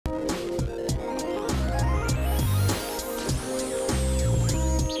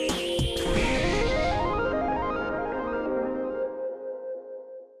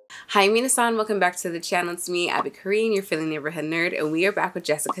Hi, Minasan. Welcome back to the channel. It's me, Abby Corinne, your Philly neighborhood nerd, and we are back with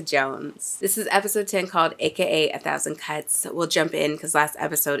Jessica Jones. This is episode 10 called AKA 1,000 Cuts. We'll jump in because last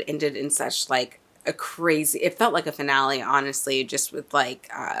episode ended in such like a crazy, it felt like a finale, honestly, just with like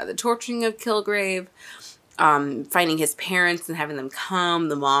the torturing of Kilgrave, finding his parents and having them come,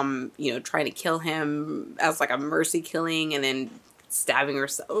 the mom, you know, trying to kill him as like a mercy killing and then stabbing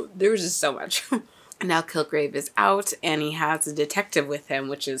herself. There was just so much. Now Kilgrave is out and he has a detective with him,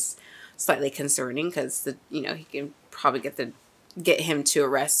 which is slightly concerning because he can probably get him to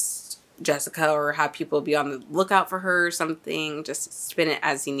arrest Jessica or have people be on the lookout for her or something. Just spin it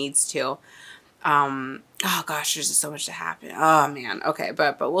as he needs to. Oh gosh, there's just so much to happen. Oh man. Okay,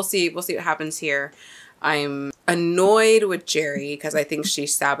 but we'll see what happens here. I'm annoyed with Jerry because I think she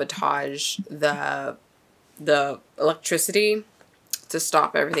sabotaged the electricity to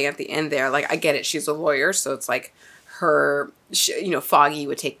stop everything at the end there. Like, I get it, she's a lawyer, so it's like Foggy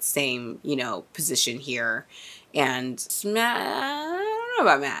would take the same, position here. And Matt, I don't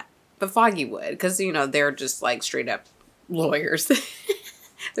know about Matt, but Foggy would, because, they're just like straight up lawyers.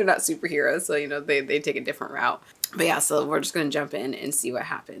 They're not superheroes, so, they take a different route. But yeah, so we're just going to jump in and see what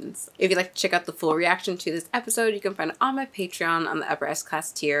happens. If you'd like to check out the full reaction to this episode, you can find it on my Patreon on the upper S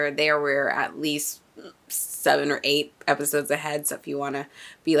class tier. There we're at least 7 or 8 episodes ahead. So if you want to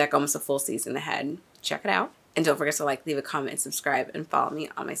be like almost a full season ahead, check it out. And don't forget to like, leave a comment, and subscribe, and follow me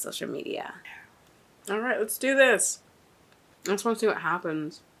on my social media. All right, let's do this. I just want to see what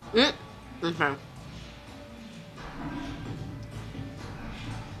happens. Okay.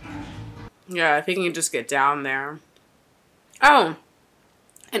 Yeah, I think you can just get down there. Oh,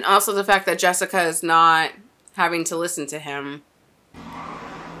 and also the fact that Jessica is not having to listen to him.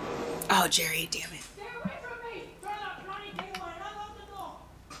 Oh, Jerry, damn it. Stay away from me! Turn up, Johnny, get away, unlock the door!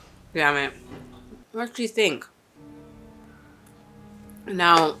 Damn it. What do you think?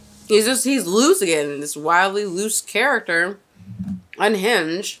 Now, he's loose again. This wildly loose character.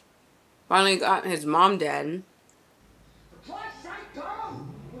 Unhinged. Finally got his mom dead.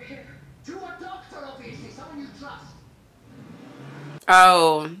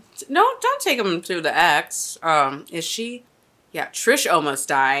 Oh, no, don't take him to the ex. Is she? Yeah, Trish almost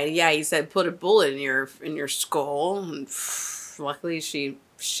died. Yeah, he said put a bullet in your skull. And, luckily she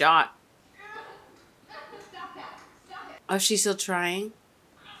shot. Stop that! Stop it! Oh, she's still trying?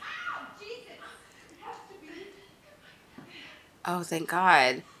 Ow! Jesus! It has to be. Oh, thank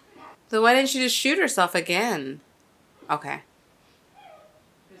God. Then why didn't she just shoot herself again? Okay.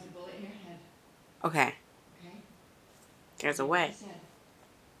 There's a bullet in your head. Okay. Okay? There's a way.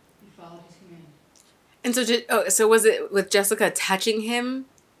 You followed his command. And so was it with Jessica touching him?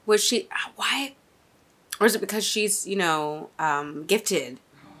 Was she, why? Or is it because she's, gifted?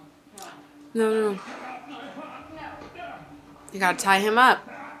 No. You gotta tie him up.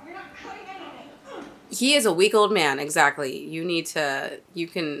 You're not cutting anything. He is a weak old man, exactly.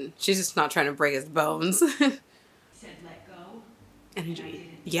 She's just not trying to break his bones. Said let go. And I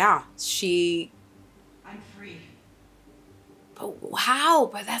didn't. yeah, I'm free. but how?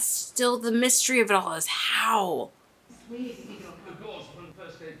 But that's still the mystery of it all, is how? Sweet, you think it'll come. The gauze from the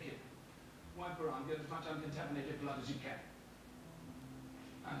first aid kit. Wipe around, get as much uncontaminated blood as you can.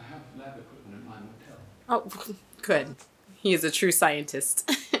 I have lab equipment in my motel. Oh, good. He is a true scientist.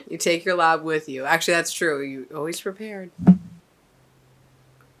 You take your lab with you. Actually, that's true. You always prepared.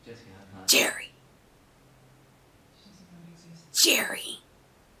 Jessica, Jerry. She doesn't really exist. Jerry.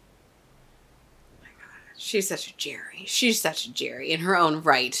 Oh my God. She's such a Jerry. She's such a Jerry in her own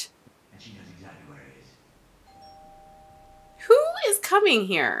right. and she knows exactly where it is. Who is coming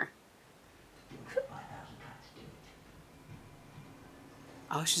here? 5,000 cuts to do it.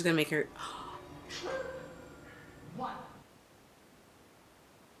 Oh, she's gonna make her... What?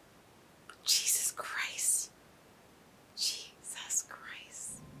 Jesus Christ. Jesus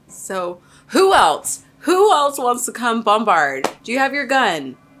Christ. So, who else? Who else wants to come bombard? Do you have your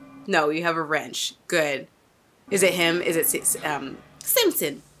gun? No, you have a wrench. Good. Is it him? Is it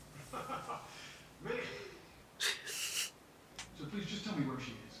Simpson? Really? So please just tell me where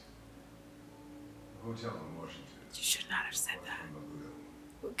she is. The hotel in Washington. You should not have said that.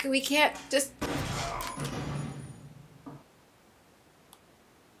 From We can't just...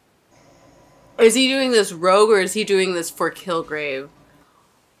 Is he doing this rogue or is he doing this for Kilgrave?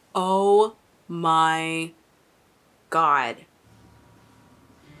 Oh my God.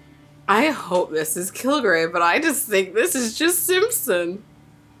 I hope this is Kilgrave, but I just think this is just Simpson.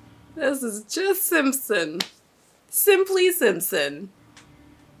 This is just Simpson. Simply Simpson.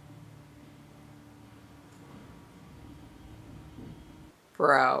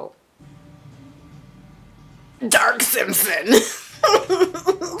 Bro. Dark Simpson.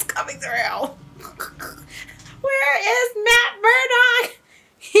 It's coming through. Where is Matt Murdock?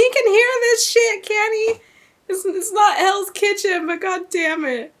 He can hear this shit, can he? It's not Hell's Kitchen, but god damn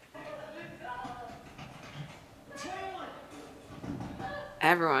it.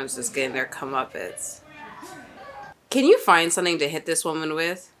 Everyone's just getting their comeuppance. Can you find something to hit this woman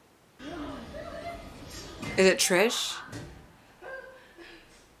with? Is it Trish?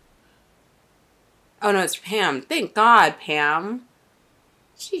 Oh no, it's Pam. Thank God, Pam.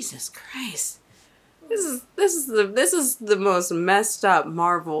 Jesus Christ. This is the most messed up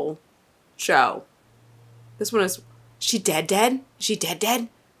Marvel show. This one is. She dead? Is she dead?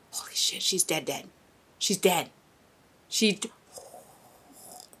 Holy shit, she's dead. She's dead.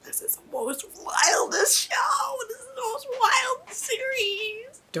 This is the most wildest show. This is the most wild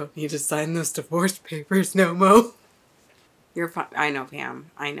series. Don't need to sign those divorce papers, no mo. You're fine. I know,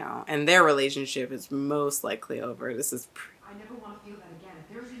 Pam. I know. And their relationship is most likely over. This is. I never want to feel that again. If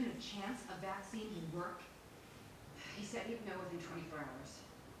there's even a chance a vaccine would work, he said he'd know within 24 hours.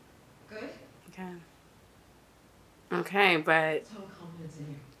 Good? Okay, but. Total confidence in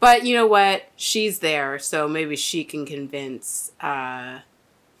you. But you know what? She's there, so maybe she can convince. Wallpaper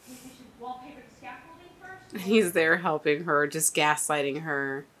the scaffolding first? He's there helping her, just gaslighting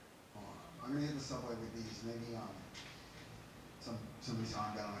her. I'm gonna hit the subway with these. Maybe somebody's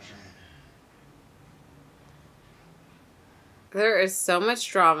arm got on my train. There is so much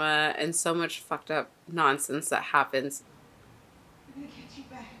drama and so much fucked up nonsense that happens. I'm gonna get you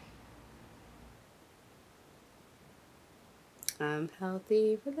back.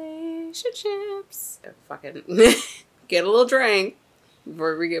 Unhealthy relationships. Fucking get a little drink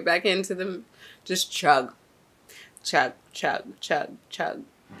before we get back into them. Just chug. Chug.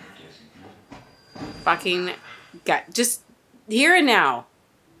 Fucking got just here and now.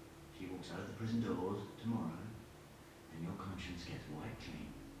 She walks out of the prison doors tomorrow, and your conscience gets wiped clean.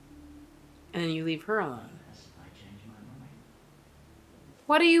 And then you leave her alone. Unless I change my mind.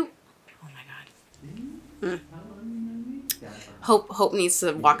 What do you... Oh my god. Hope needs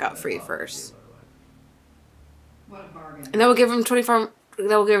to walk out free first. What a bargain. And that will give him 24...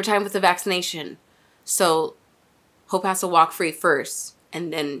 That will give her time with the vaccination. So, Hope has to walk free first,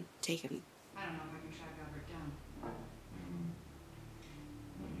 and then take him. I don't know if I can track Albert down.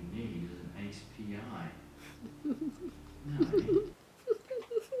 What you need is an ace PI. No.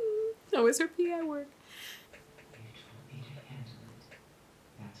 How is her PI work? You told me to handle it.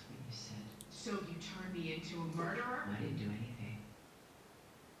 That's what you said. So you turned me into a murderer? I didn't do anything.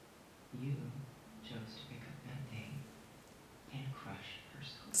 You chose to pick up that thing and crush her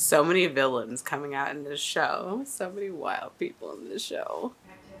soul. So many villains coming out in this show. So many wild people in this show.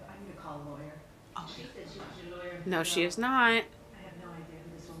 Active, I need to call a lawyer. Oh. She said she was your lawyer. No, she is not. I have no idea who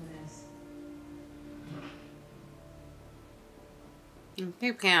this woman is.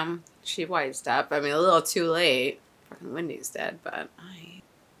 Okay, Pam. She wised up. I mean, a little too late. Fucking Wendy's dead, but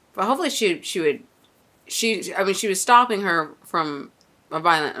hopefully she was stopping her from a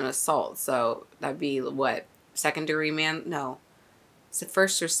violent assault. So that'd be what, second degree No, is it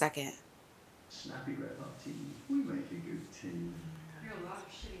first or second? Snappy repartee. We make a good team. You're a lot of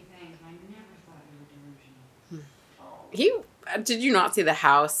shitty things, and I never thought you were delusional. Did you not see the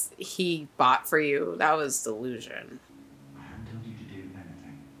house he bought for you? That was delusion. I hadn't told you to do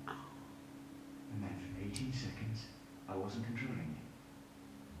anything. And then for 18 seconds, I wasn't controlling you.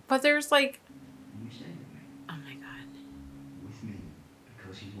 But there's like, And you stayed with me. oh my god. With me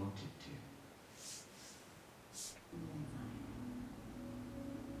because you wanted to.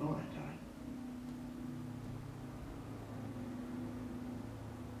 All right, darling.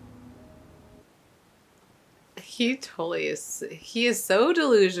 He totally is. He is so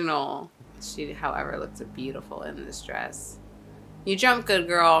delusional. She, however, looks beautiful in this dress. You jumped good,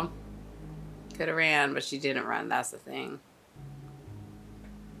 girl. Could have ran, but she didn't run. That's the thing.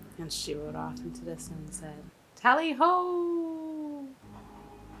 And she rode off into the sunset. Tally ho!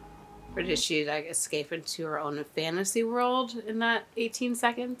 Or did she like escape into her own fantasy world in that 18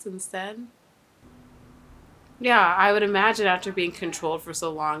 seconds instead? Yeah, I would imagine after being controlled for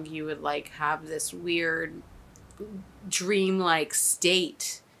so long, you would like have this weird dream-like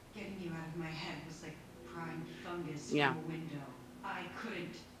state. Getting you out of my head was like prying fungus Yeah. from a window. I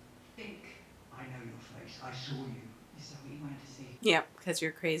couldn't think. I know your face. I saw you. Is that what you wanted to see? Yep, because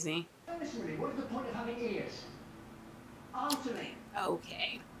you're crazy. Listen to me. What is the point of having ears? Answer me.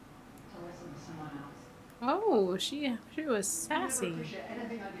 Okay. To listen to someone else. Oh, she was You never sassy. appreciate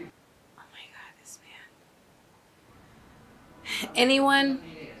anything I do. Oh my god, this man. Anyone,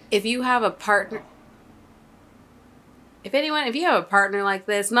 if you have a partner... If you have a partner like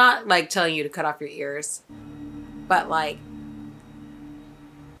this, not like telling you to cut off your ears, but like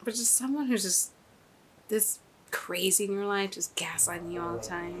But just someone who's just this crazy in your life, just gaslighting you all the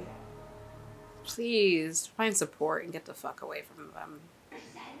time. Please find support and get the fuck away from them.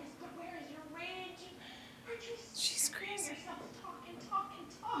 Sadness, but where is your rage? Aren't you She's crazy. yourself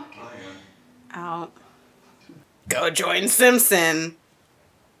talk? I am. Out. Go join Simpson.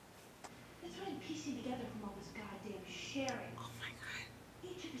 That's what I'm piecing together from all this goddamn sharing. Oh my god.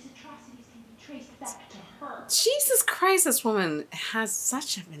 Each of his atrocities can be traced back to her. Jesus Christ, this woman has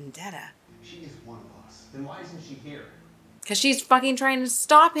such a vendetta. She is one of us. Then why isn't she here? Because she's fucking trying to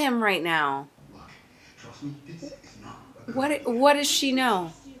stop him right now. Look, trust me, this is not a What does she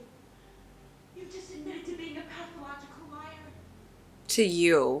know? You just admitted to being a pathological liar. To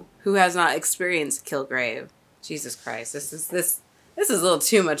you, who has not experienced Kilgrave. Jesus Christ, this is a little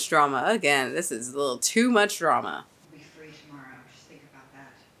too much drama. Again, this is a little too much drama. We'll be free tomorrow. Just think about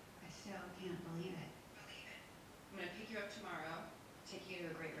that. I still can't believe it. Believe it. I'm gonna pick you up tomorrow, take you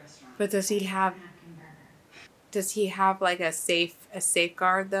to a great restaurant. But does he have like a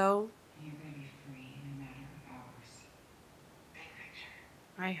safeguard though? You're gonna be free in a matter of hours. Big picture.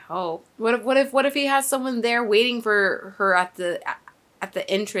 I hope. What if he has someone there waiting for her at the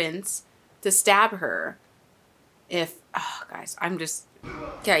entrance to stab her? Guys, I'm just...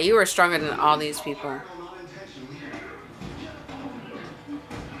 Yeah, you are stronger than all these people. not intentionally.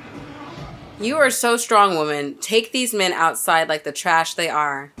 You are so strong, woman. Take these men outside like the trash they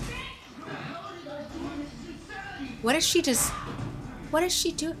are. What is she do?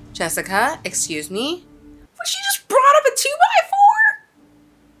 Jessica, excuse me? What, she just brought up a 2x4?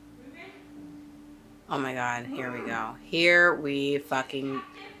 Oh my god, here we go. Here we fucking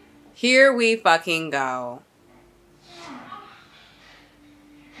go.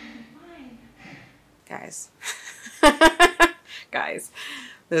 Guys. Guys.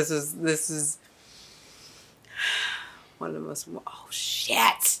 This is one of the most, oh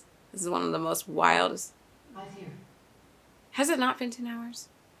shit! This is one of the most wildest. Lies here. Has it not been 10 hours?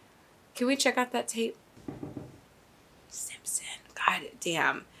 Can we check out that tape? Simpson. God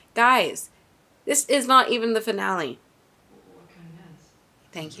damn. Guys, this is not even the finale. What kind of meds?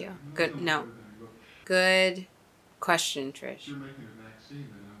 Thank you. Good, no. Good question, Trish. You're making a vaccine,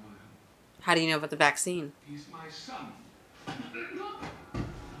 and I want to help. How do you know about the vaccine? He's my son. You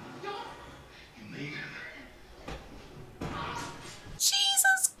made him.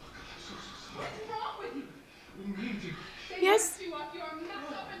 Jesus! What's wrong with you? I didn't mean to. They Yes. messed you up. You're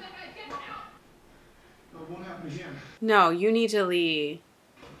messed up in the head. Get out. No, it won't happen again. No, you need to leave.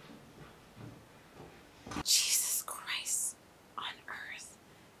 Jesus Christ on earth.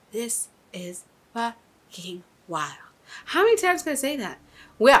 This is fucking wild. How many times can I say that?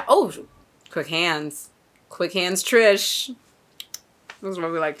 Well, oh, quick hands. Quick hands, Trish. This is why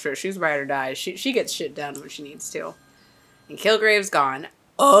we like Trish. She's ride or die. She gets shit done when she needs to. And Kilgrave's gone.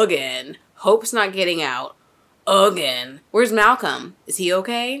 Again. Hope's not getting out. Again. Where's Malcolm? Is he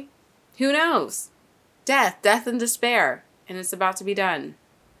okay? Who knows? Death and despair. And it's about to be done.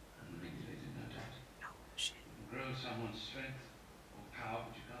 Unregulated, no doubt. Oh, shit. You can grow someone's strength or power,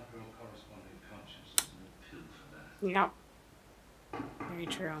 but you can't grow corresponding conscience. There's no pill for that. Yep. Very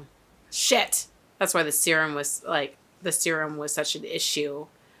true. Shit. That's why the serum was such an issue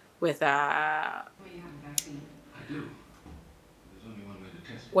with Well, you have a vaccine. I do. There's only one way to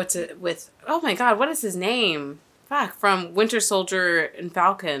test it. what's it with, oh my god, what is his name? Fuck, from Winter Soldier and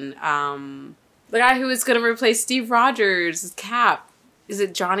Falcon. The guy who was gonna replace Steve Rogers' Cap. Is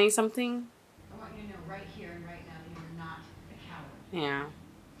it Johnny something? I want you to know right here and right now that you're not a coward. Yeah.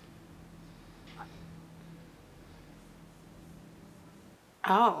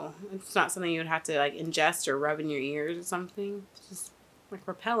 Oh, it's not something you would have to like ingest or rub in your ears or something. It's just like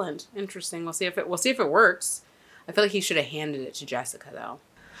repellent. Interesting. We'll see if it works. I feel like he should have handed it to Jessica though.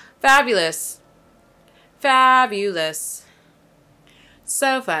 Fabulous. Fabulous.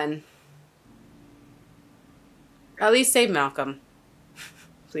 So fun. At least save Malcolm.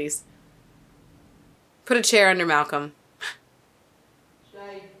 Please. Put a chair under Malcolm.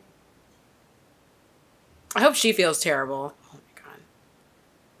 Stay. I hope she feels terrible. Oh my god.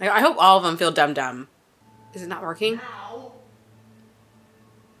 I hope all of them feel dumb. Is it not working? Ow.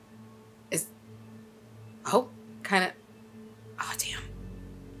 Oh, kind of. Oh, damn.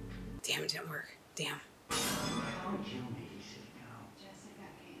 Damn, it didn't work. Damn. Can't kill me, he said now. Jessica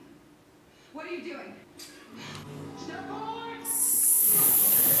can. What are you doing? Step forward.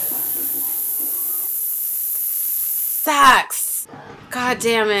 Sucks. God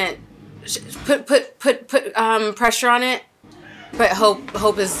damn it. Put pressure on it. But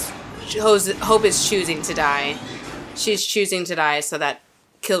Hope is choosing to die. She's choosing to die so that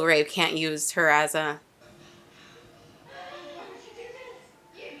Kilgrave can't use her as a... Why would you do this?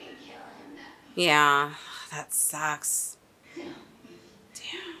 You Yeah, that sucks. Damn.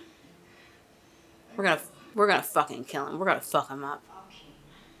 We're gonna fucking kill him. We're gonna fuck him up.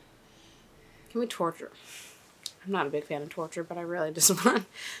 Can we torture? I'm not a big fan of torture, but I really just want,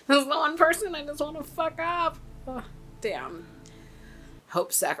 there's the one person I just want to fuck up. Oh, damn.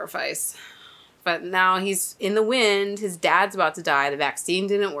 Hope sacrifice. But now he's in the wind. His dad's about to die. The vaccine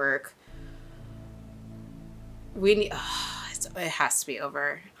didn't work. We need, it has to be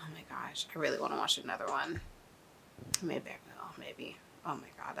over. Oh my gosh. I really want to watch another one. Maybe I will. Maybe. Oh my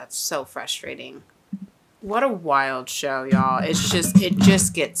God. That's so frustrating. What a wild show, y'all. It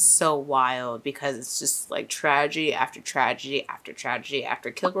just gets so wild because it's just like tragedy after tragedy after tragedy after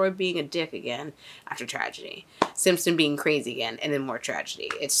Kilroy being a dick again after tragedy. Simpson being crazy again and then more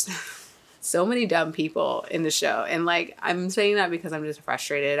tragedy. It's so many dumb people in the show. And like, I'm saying that because I'm just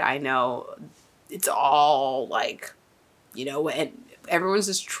frustrated. I know it's all like, you know, and everyone's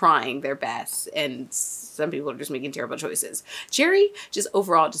just trying their best and some people are just making terrible choices. Jerry just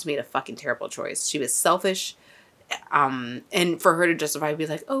overall just made a fucking terrible choice. She was selfish. And for her to justify, be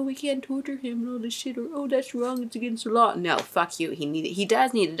like, oh, we can't torture him and all this shit, or oh, that's wrong, it's against the law. No, fuck you. He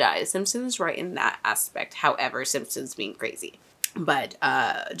does need to die. Simpson is right in that aspect. However, Simpson's being crazy. But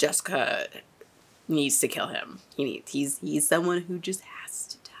Jessica needs to kill him. He's someone who just has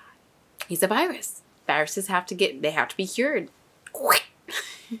to die. He's a virus. Viruses have to be cured.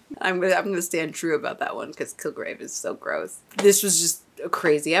 I'm gonna stand true about that one because Kilgrave is so gross. This was just a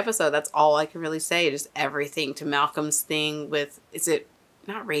crazy episode. That's all I can really say. Just everything to Malcolm's thing with, is it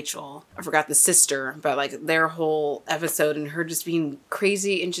not Rachel? I forgot the sister, but like their whole episode and her just being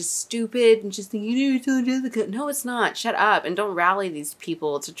crazy and just stupid and just thinking, you need to tell Jessica. No, it's not. Shut up and don't rally these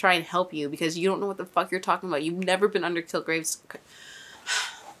people to try and help you because you don't know what the fuck you're talking about. You've never been under Kilgrave's.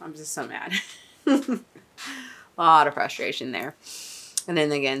 I'm just so mad. A lot of frustration there. And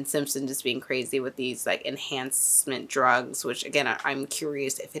then again, Simpson just being crazy with these like enhancement drugs, which again, I'm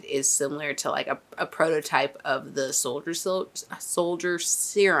curious if it is similar to like a prototype of the soldier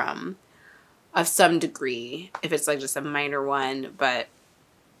serum of some degree, if it's like just a minor one. But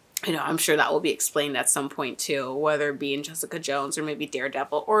you know, I'm sure that will be explained at some point too, whether it be in Jessica Jones or maybe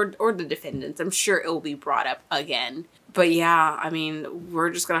Daredevil or the Defendants. I'm sure it will be brought up again. But yeah, I mean, we're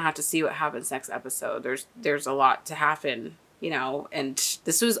just gonna have to see what happens next episode. There's a lot to happen. You know, and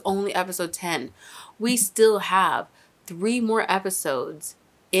this was only episode 10. We still have 3 more episodes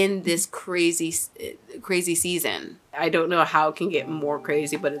in this crazy season. I don't know how it can get more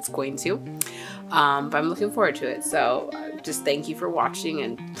crazy, but it's going to. But I'm looking forward to it. So just thank you for watching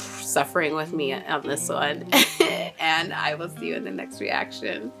and suffering with me on this one. And I will see you in the next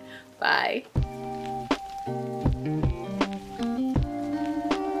reaction. Bye.